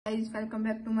Guys, welcome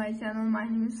back to my channel. My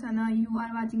name is Sana. You are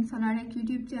watching Sana Tech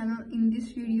YouTube channel. In this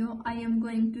video I am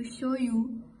going to show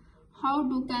you how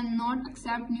to cannot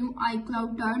accept new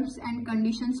iCloud terms and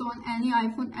conditions on any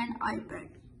iPhone and iPad.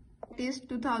 This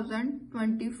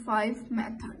 2025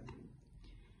 method.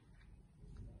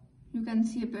 You can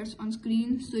see appears on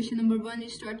screen. Solution number 1,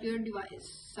 restart your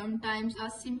device. Sometimes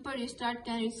a simple restart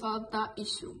can resolve the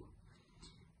issue.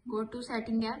 Go to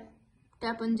setting app,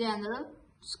 tap on general,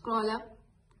 scroll up,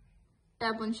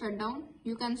 tap on shutdown.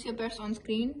 You can see appears on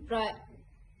screen. Try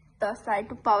the slide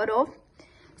to power off,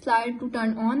 slide to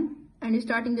turn on, and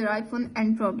starting your iPhone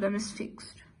and problem is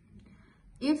fixed.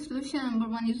 If solution number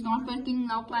 1 is not working,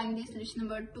 now applying the solution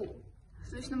number 2.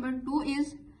 Solution number 2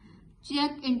 is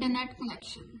check internet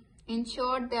connection.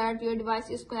 Ensure that your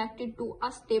device is connected to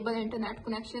a stable internet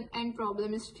connection and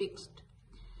problem is fixed.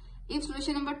 If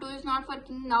solution number 2 is not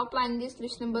working, now applying the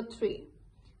solution number 3.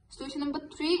 Solution number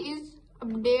 3 is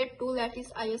update to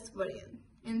latest iOS version.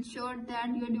 Ensure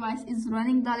that your device is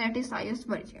running the latest iOS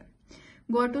version.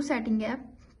 Go to setting app,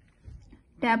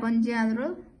 tap on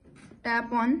general,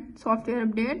 tap on software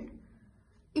update.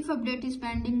 If update is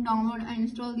pending, download and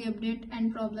install the update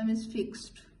and problem is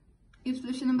fixed. If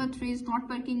solution number 3 is not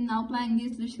working, now applying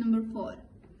the solution number 4.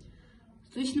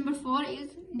 Solution number 4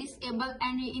 is disable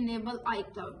and re-enable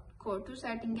iCloud. Go to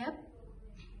setting app.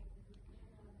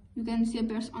 You can see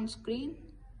appears on screen.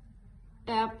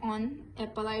 Tap on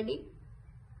Apple ID.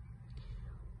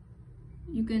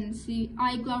 You can see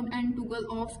iCloud and toggle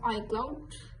off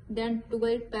iCloud, then toggle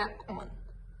it back on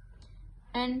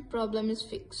and problem is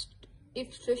fixed.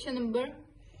 If solution number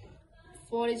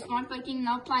 4 is not working,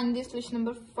 now applying this solution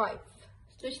number 5.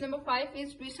 Solution number 5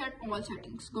 is reset all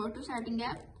settings. Go to setting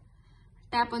app,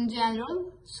 tap on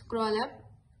general, scroll up,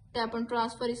 tap on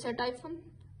transfer reset iPhone,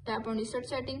 tap on reset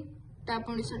setting, tap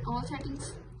on reset all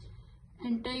settings.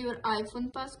 Enter your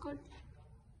iPhone passcode.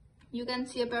 You can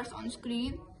see appears on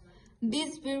screen.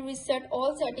 This will reset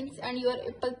all settings and your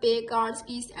Apple Pay, cards,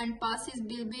 keys and passes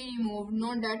will be removed.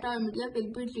 No data or media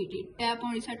will be deleted. Tap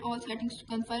on reset all settings to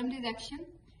confirm this action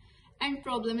and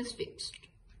problem is fixed.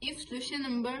 If solution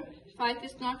number 5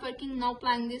 is not working, now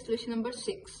applying this solution number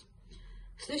 6.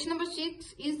 Solution number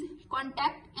 6 is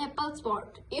contact Apple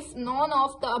support. If none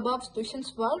of the above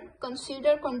solutions work,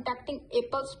 consider contacting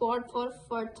Apple support for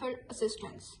further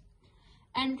assistance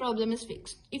and problem is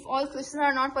fixed. If all solutions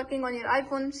are not working on your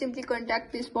iPhone, simply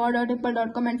contact the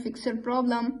support.apple.com and fix your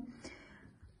problem.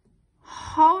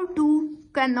 How to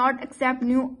cannot accept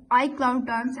new iCloud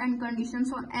terms and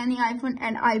conditions on any iPhone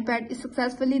and iPad is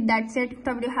successfully. That's it. If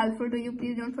the video helpful to you,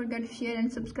 please don't forget to share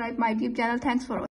and subscribe my YouTube channel. Thanks for watching.